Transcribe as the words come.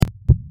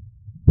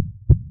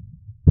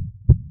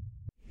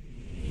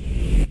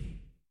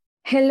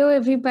Hello,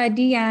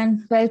 everybody,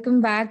 and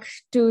welcome back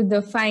to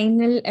the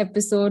final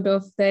episode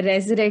of the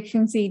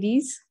Resurrection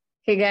series.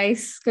 Hey,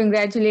 guys,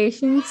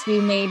 congratulations, we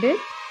made it.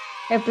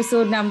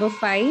 Episode number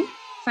 5,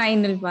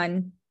 final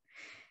one.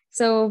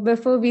 So,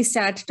 before we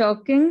start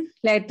talking,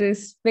 let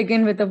us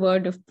begin with a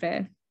word of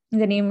prayer. In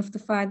the name of the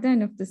Father,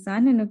 and of the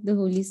Son, and of the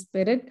Holy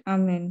Spirit.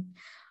 Amen.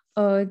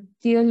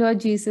 Dear Lord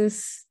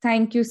Jesus,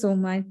 thank you so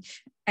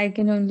much. I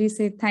can only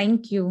say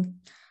thank you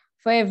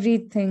for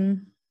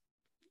everything,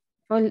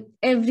 for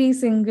every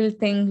single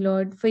thing,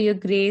 Lord, for your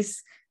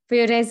grace, for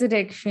your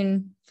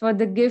resurrection, for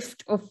the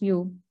gift of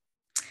you.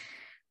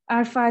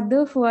 Our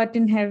Father, who art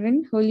in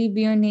heaven, holy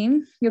be your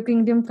name. Your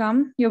kingdom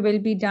come, your will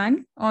be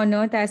done, on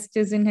earth as it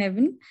is in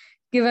heaven.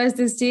 Give us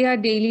this day our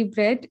daily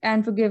bread,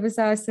 and forgive us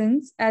our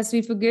sins, as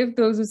we forgive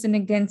those who sin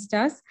against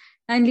us.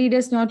 And lead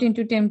us not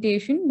into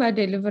temptation, but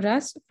deliver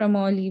us from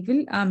all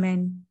evil.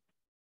 Amen.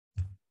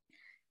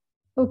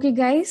 Okay,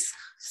 guys,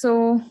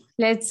 so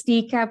let's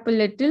recap a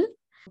little.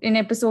 In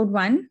episode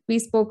 1, we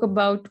spoke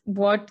about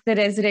what the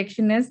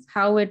resurrection is,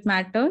 how it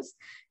matters,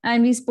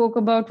 and we spoke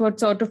about what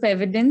sort of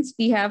evidence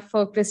we have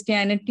for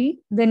Christianity,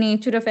 the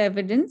nature of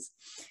evidence.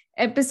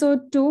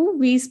 Episode 2,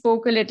 we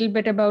spoke a little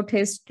bit about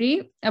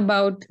history,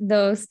 about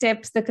the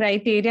steps, the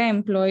criteria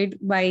employed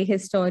by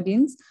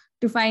historians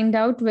to find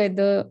out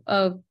whether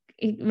a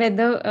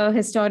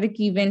historic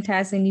event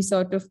has any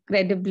sort of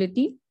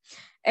credibility.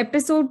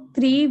 Episode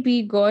 3,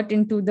 we got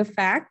into the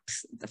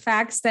facts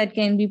that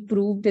can be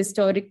proved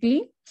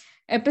historically.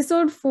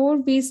 Episode 4,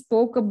 we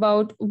spoke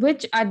about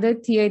which other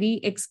theory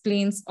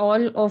explains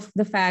all of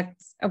the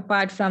facts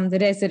apart from the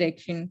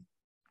resurrection.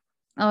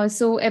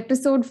 So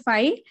episode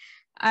 5,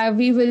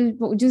 we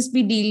will just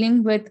be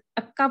dealing with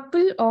a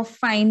couple of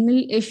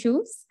final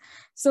issues.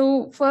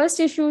 So first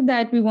issue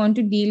that we want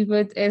to deal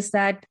with is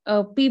that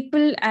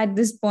people at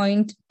this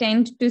point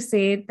tend to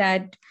say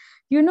that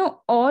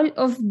all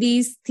of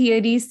these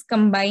theories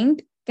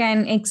combined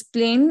can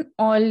explain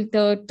all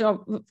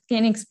the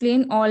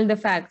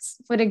facts.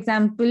 For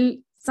example,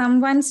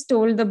 someone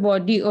stole the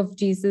body of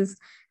Jesus,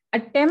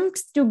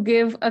 attempts to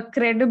give a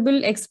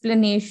credible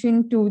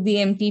explanation to the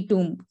empty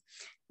tomb.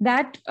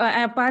 That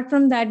apart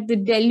from that, the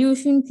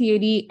delusion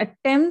theory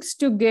attempts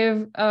to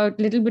give a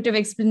little bit of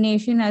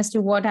explanation as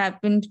to what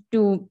happened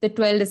to the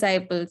 12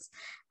 disciples.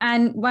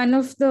 And one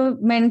of the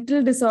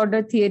mental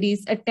disorder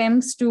theories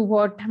attempts to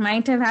what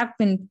might have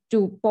happened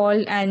to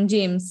Paul and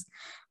James.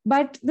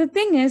 But the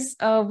thing is,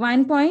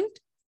 one point,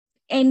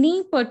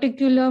 any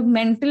particular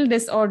mental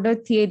disorder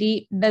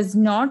theory does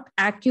not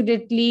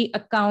accurately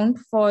account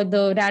for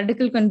the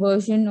radical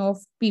conversion of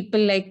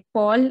people like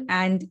Paul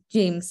and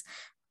James.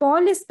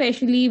 Paul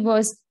especially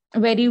was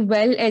very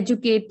well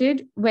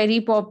educated,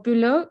 very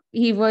popular.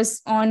 He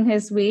was on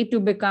his way to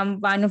become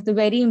one of the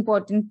very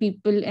important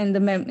people in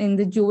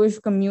the Jewish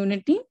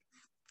community.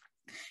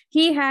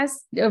 He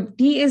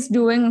is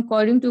doing,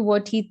 according to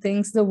what he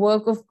thinks, the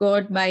work of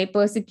God by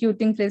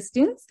persecuting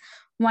Christians.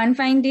 One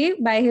fine day,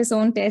 by his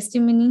own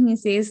testimony, he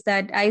says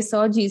that I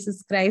saw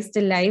Jesus Christ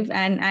alive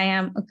and I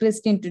am a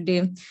Christian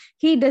today.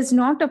 He does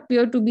not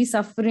appear to be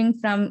suffering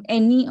from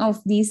any of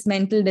these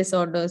mental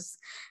disorders.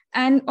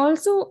 And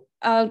also,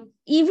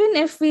 even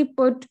if we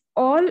put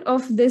all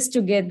of this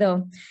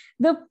together,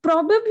 the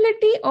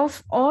probability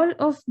of all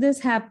of this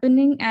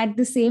happening at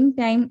the same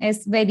time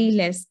is very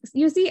less.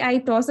 You see, I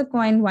toss a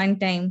coin one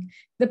time.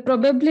 The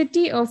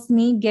probability of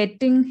me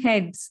getting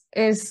heads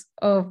is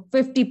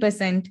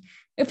 50%.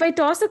 If I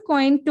toss a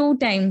coin 2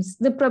 times,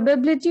 the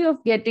probability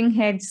of getting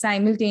heads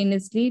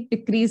simultaneously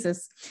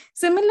decreases.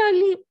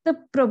 Similarly, the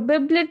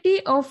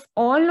probability of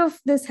all of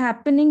this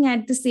happening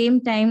at the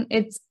same time,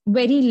 it's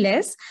very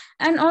less.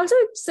 And also,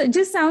 it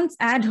just sounds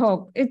ad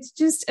hoc. It's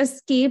just a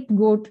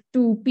scapegoat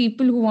to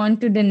people who want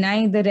to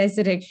deny the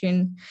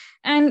resurrection.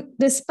 And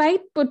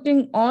despite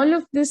putting all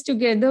of this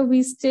together,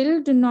 we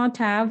still do not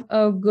have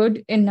a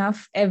good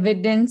enough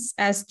evidence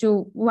as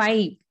to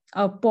why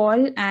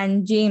Paul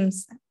and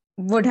James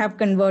would have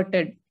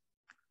converted.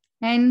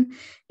 And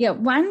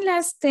one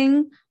last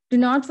thing, do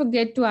not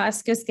forget to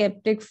ask your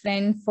skeptic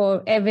friend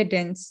for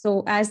evidence.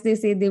 So as they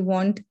say, they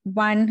want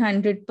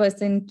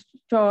 100%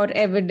 sure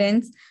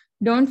evidence.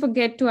 Don't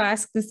forget to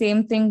ask the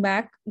same thing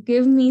back.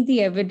 Give me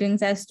the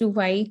evidence as to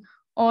why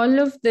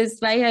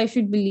why I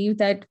should believe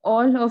that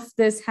all of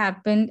this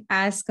happened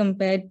as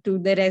compared to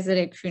the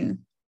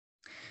resurrection.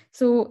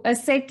 So a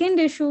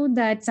second issue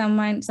that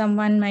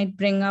someone might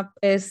bring up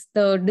is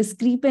the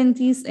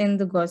discrepancies in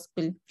the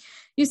gospel.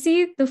 You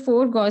see, the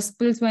 4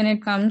 gospels, when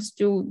it comes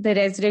to the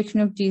resurrection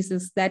of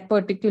Jesus, that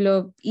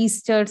particular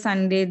Easter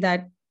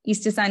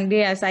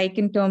Sunday as I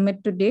can term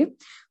it today,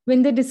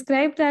 when they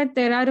describe that,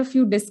 there are a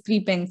few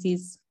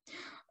discrepancies.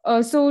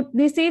 So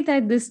they say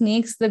that this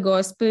makes the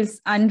gospels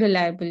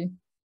unreliable.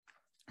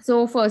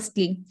 So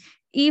firstly,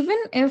 even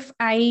if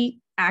I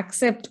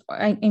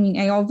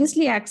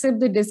obviously accept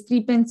the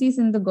discrepancies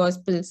in the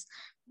Gospels,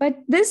 but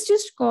this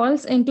just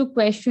calls into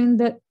question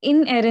the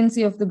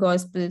inerrancy of the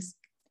Gospels,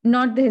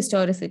 not the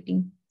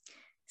historicity.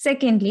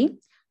 Secondly,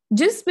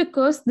 Just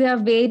because there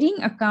are varying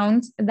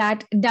accounts,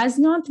 that does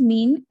not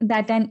mean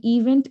that an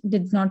event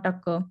did not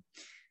occur.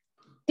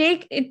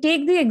 Take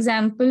the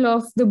example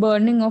of the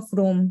burning of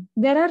Rome.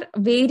 There are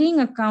varying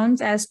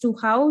accounts as to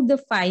how the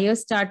fire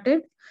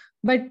started,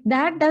 but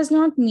that does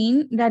not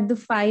mean that the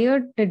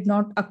fire did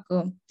not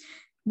occur.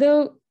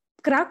 The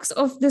crux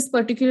of this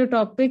particular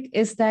topic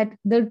is that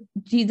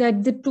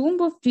the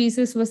tomb of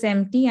Jesus was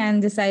empty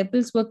and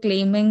disciples were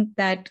claiming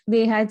that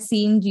they had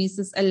seen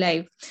Jesus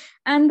alive.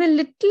 And the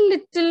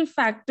little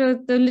factor,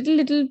 the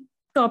little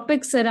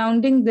topic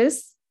surrounding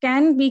this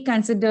can be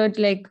considered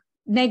like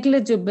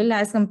negligible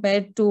as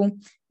compared to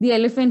the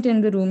elephant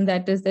in the room,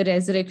 that is the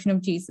resurrection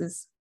of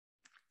Jesus.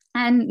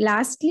 And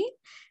lastly,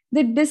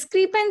 the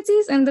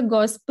discrepancies in the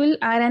gospel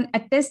are an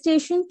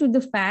attestation to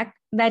the fact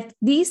that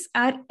these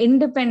are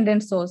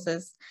independent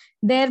sources.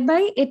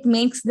 Thereby, it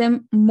makes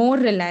them more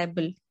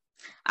reliable.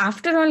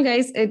 After all,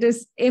 guys, it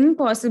is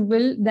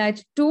impossible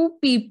that two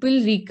people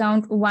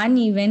recount one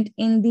event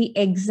in the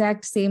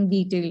exact same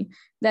detail.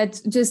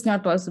 That's just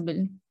not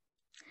possible.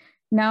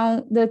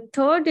 Now, the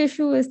third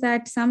issue is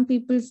that some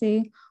people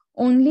say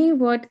only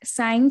what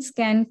science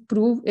can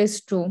prove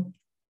is true.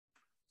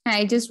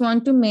 I just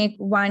want to make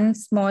one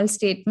small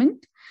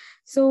statement.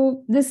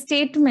 So, the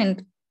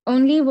statement,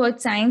 only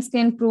what science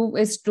can prove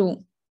is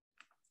true,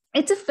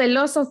 it's a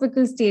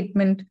philosophical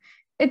statement.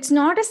 It's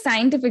not a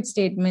scientific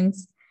statement.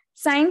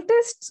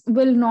 Scientists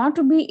will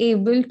not be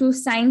able to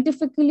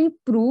scientifically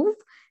prove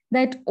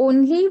that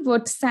only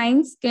what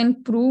science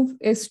can prove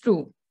is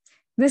true.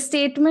 The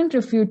statement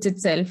refutes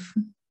itself.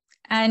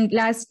 And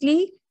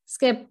lastly,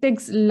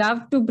 skeptics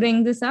love to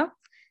bring this up.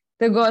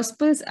 The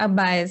Gospels are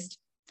biased.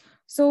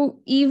 So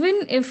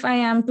even if I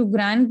am to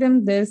grant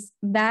them this,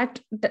 that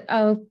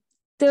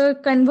the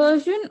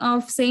conversion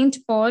of Saint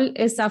Paul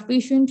is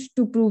sufficient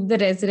to prove the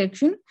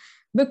resurrection,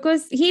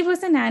 because he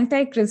was an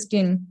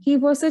anti-Christian. He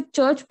was a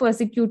church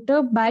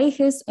persecutor by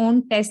his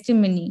own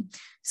testimony.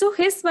 So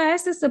his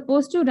bias is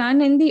supposed to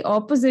run in the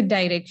opposite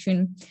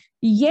direction.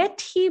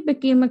 Yet he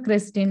became a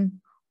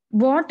Christian.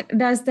 What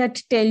does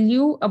that tell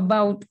you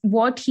about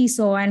what he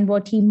saw and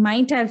what he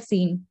might have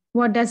seen?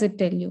 What does it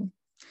tell you?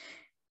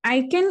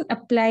 I can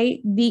apply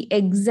the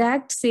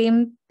exact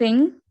same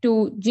thing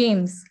to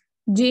James.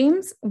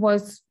 James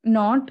was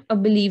not a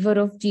believer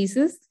of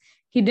Jesus.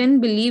 He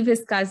didn't believe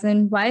his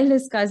cousin while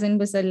his cousin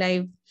was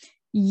alive.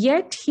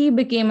 Yet he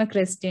became a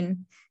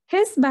Christian.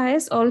 His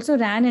bias also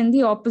ran in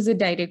the opposite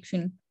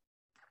direction.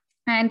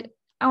 And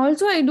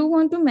also, I do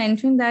want to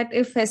mention that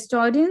if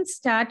historians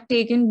start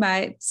taking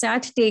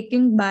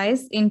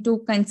bias into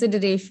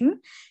consideration,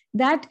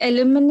 that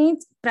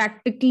eliminates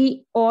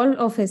practically all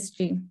of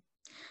history.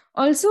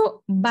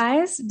 Also,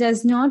 bias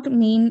does not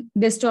mean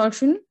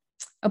distortion.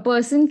 A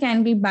person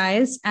can be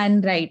biased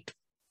and right.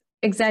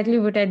 Exactly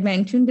what I'd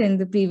mentioned in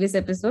the previous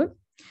episode.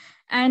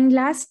 And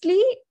lastly,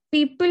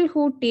 people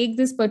who take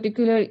this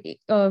particular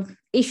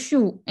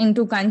issue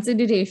into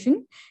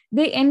consideration,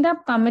 they end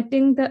up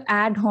committing the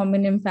ad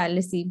hominem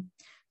fallacy.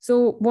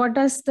 So what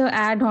does the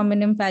ad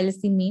hominem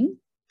fallacy mean?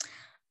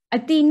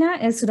 Athena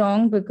is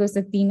wrong because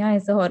Athena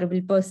is a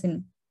horrible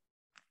person.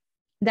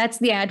 That's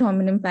the ad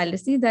hominem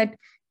fallacy, that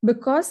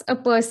because a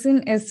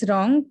person is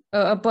wrong,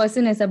 a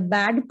person is a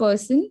bad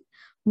person,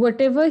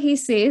 whatever he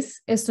says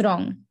is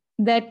wrong.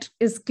 That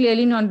is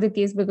clearly not the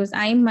case, because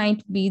I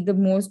might be the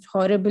most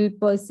horrible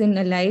person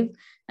alive.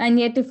 And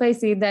yet, if I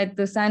say that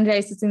the sun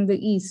rises in the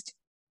east,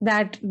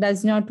 that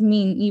does not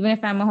mean, even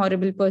if I'm a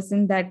horrible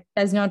person, that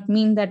does not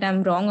mean that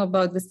I'm wrong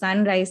about the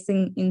sun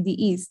rising in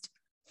the east.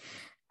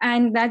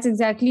 And that's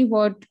exactly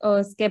what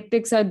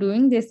skeptics are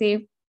doing. They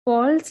say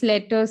Paul's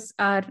letters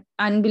are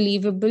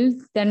unbelievable.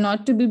 They're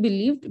not to be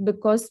believed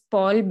because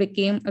Paul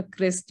became a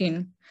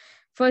Christian.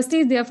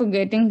 Firstly, they are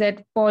forgetting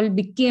that Paul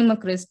became a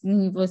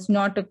Christian. He was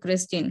not a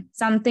Christian.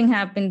 Something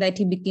happened that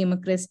he became a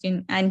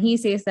Christian. And he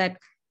says that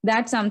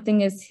that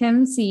something is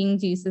him seeing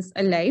Jesus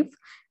alive.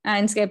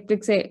 And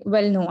skeptics say,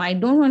 well, no, I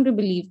don't want to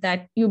believe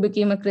that you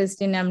became a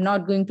Christian. I'm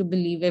not going to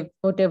believe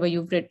whatever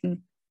you've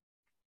written.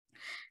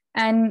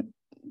 And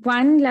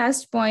one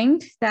last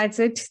point, that's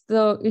it.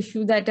 The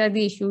issues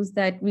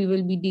that we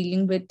will be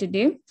dealing with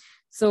today.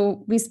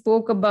 So we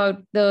spoke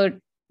about the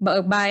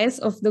bias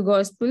of the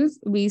Gospels.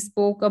 We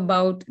spoke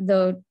about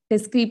the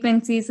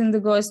discrepancies in the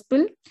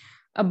Gospel,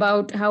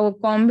 about how a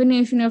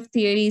combination of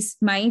theories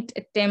might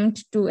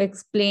attempt to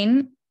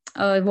explain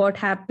what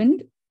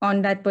happened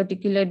on that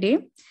particular day,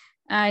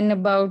 and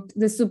about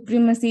the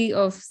supremacy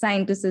of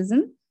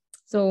scienticism.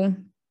 So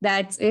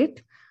that's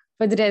it.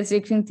 For the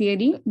resurrection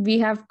theory, we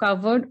have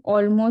covered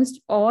almost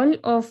all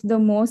of the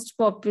most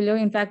popular,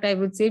 in fact, I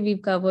would say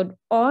we've covered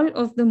all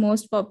of the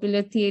most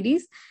popular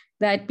theories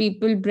that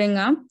people bring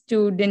up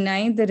to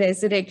deny the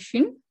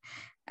resurrection.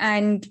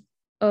 And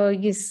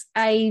yes,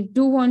 I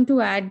do want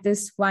to add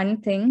this one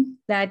thing,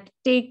 that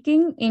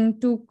taking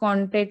into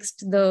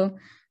context the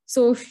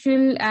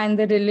social and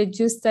the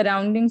religious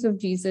surroundings of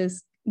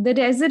Jesus, the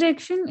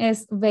resurrection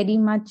is very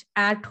much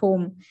at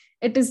home.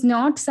 It is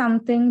not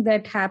something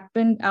that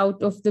happened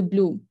out of the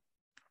blue.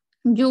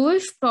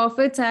 Jewish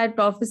prophets had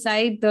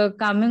prophesied the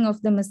coming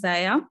of the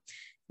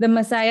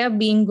Messiah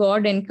being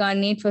God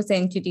incarnate for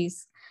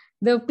centuries.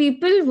 The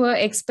people were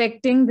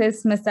expecting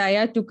this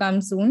Messiah to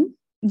come soon.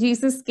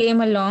 Jesus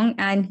came along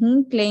and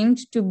he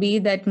claimed to be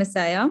that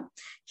Messiah.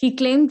 He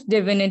claimed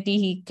divinity,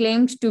 he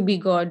claimed to be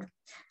God.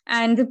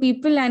 And the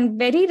people, and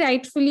very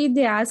rightfully,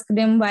 they asked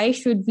him, "Why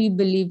should we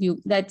believe you?"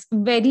 That's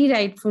very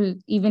rightful.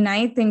 Even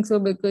I think so,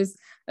 because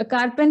a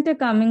carpenter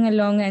coming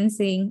along and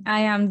saying, "I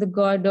am the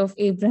God of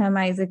Abraham,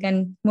 Isaac,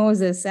 and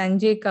Moses and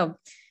Jacob,"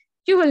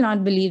 you will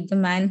not believe the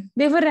man.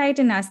 They were right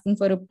in asking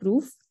for a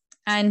proof.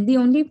 And the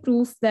only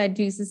proof that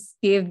Jesus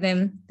gave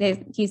them,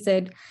 he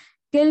said,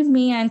 "Kill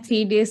me, and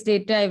 3 days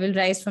later I will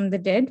rise from the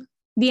dead."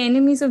 The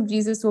enemies of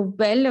Jesus were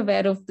well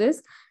aware of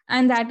this,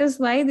 and that is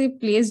why they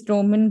placed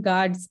Roman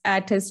guards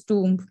at his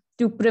tomb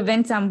to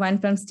prevent someone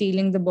from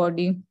stealing the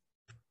body.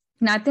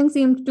 Nothing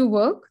seemed to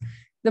work.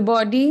 The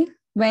body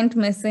went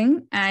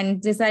missing,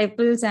 and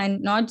disciples,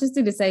 and not just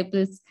the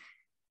disciples,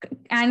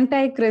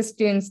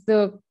 anti-Christians,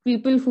 the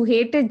people who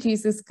hated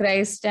Jesus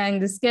Christ,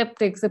 and the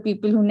skeptics, the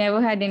people who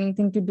never had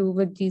anything to do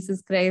with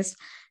Jesus Christ,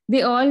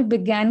 they all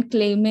began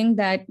claiming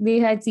that they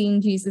had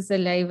seen Jesus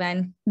alive,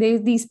 and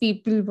these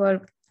people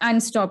were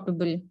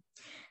unstoppable.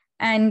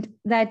 And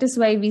that is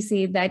why we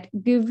say that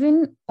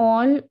given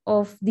all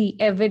of the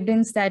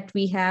evidence that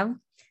we have,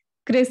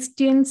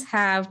 Christians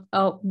have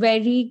a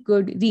very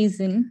good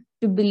reason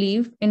to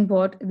believe in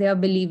what they are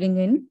believing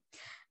in.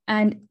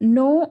 And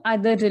no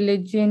other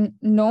religion,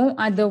 no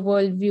other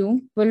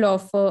worldview will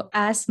offer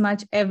as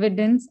much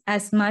evidence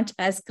as much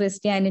as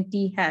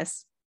Christianity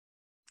has.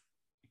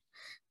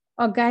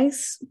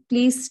 Guys,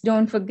 please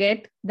don't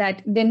forget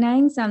that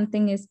denying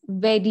something is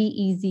very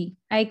easy.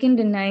 I can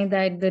deny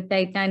that the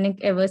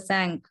Titanic ever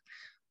sank,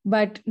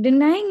 but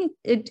denying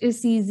it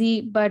is easy,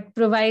 but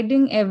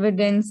providing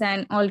evidence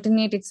and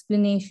alternate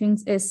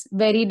explanations is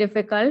very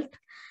difficult.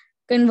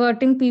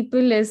 Converting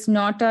people is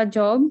not our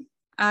job.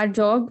 Our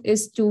job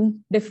is to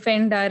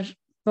defend our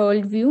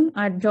worldview.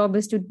 Our job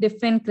is to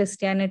defend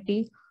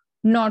Christianity,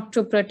 not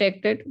to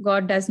protect it.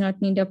 God does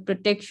not need a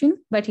protection,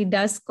 but he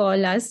does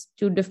call us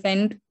to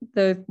defend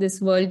this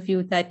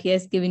worldview that he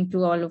has given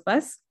to all of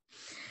us.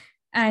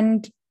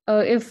 And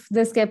if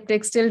the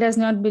skeptic still does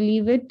not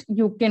believe it,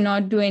 you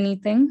cannot do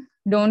anything.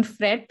 Don't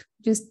fret,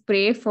 just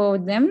pray for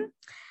them.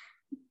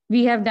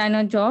 We have done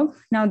our job.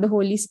 Now the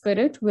Holy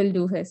Spirit will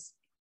do his.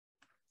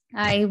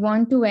 I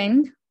want to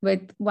end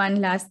with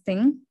one last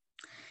thing.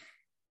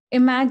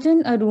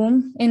 Imagine a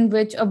room in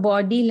which a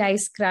body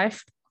lies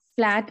crushed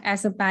flat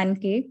as a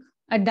pancake.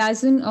 A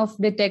dozen of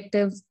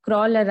detectives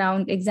crawl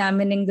around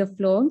examining the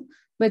floor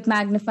with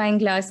magnifying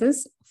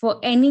glasses for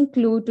any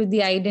clue to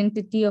the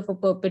identity of a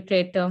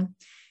perpetrator.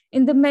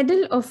 In the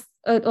middle of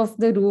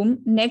the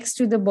room, next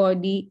to the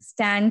body,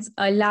 stands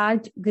a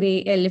large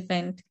gray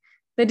elephant.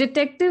 The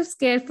detectives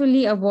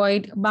carefully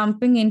avoid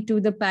bumping into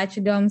the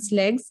pachyderm's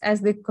legs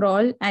as they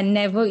crawl and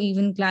never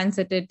even glance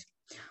at it.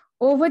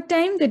 Over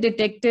time, the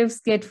detectives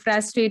get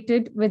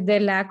frustrated with their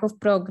lack of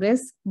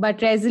progress,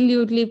 but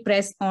resolutely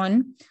press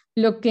on,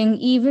 looking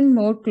even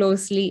more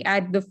closely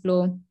at the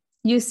floor.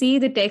 You see,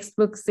 the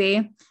textbooks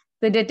say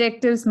the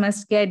detectives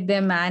must get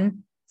their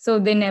man, so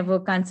they never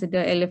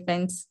consider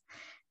elephants.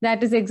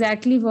 That is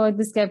exactly what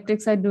the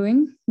skeptics are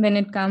doing when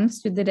it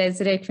comes to the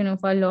resurrection of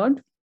our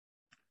Lord.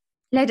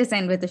 Let us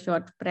end with a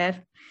short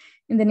prayer.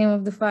 In the name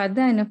of the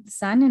Father, and of the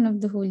Son, and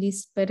of the Holy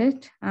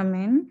Spirit.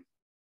 Amen.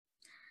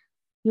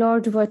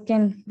 Lord, what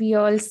can we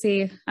all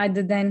say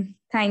other than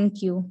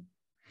thank you?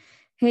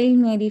 Hail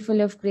Mary,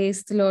 full of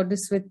grace, the Lord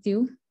is with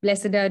you.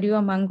 Blessed are you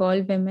among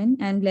all women,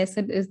 and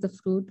blessed is the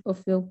fruit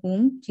of your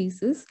womb,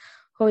 Jesus.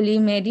 Holy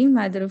Mary,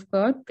 Mother of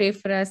God, pray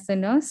for us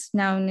sinners,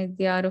 now and at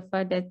the hour of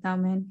our death.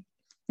 Amen.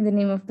 In the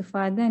name of the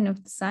Father, and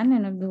of the Son,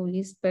 and of the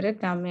Holy Spirit.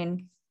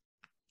 Amen.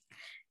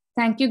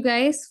 Thank you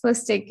guys for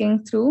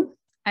sticking through.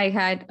 I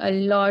had a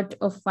lot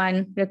of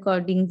fun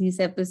recording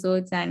these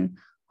episodes and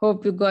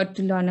hope you got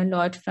to learn a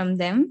lot from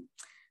them.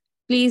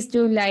 Please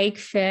do like,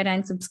 share,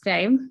 and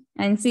subscribe,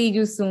 and see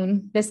you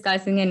soon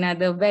discussing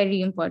another very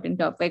important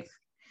topic.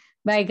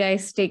 Bye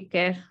guys, take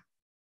care.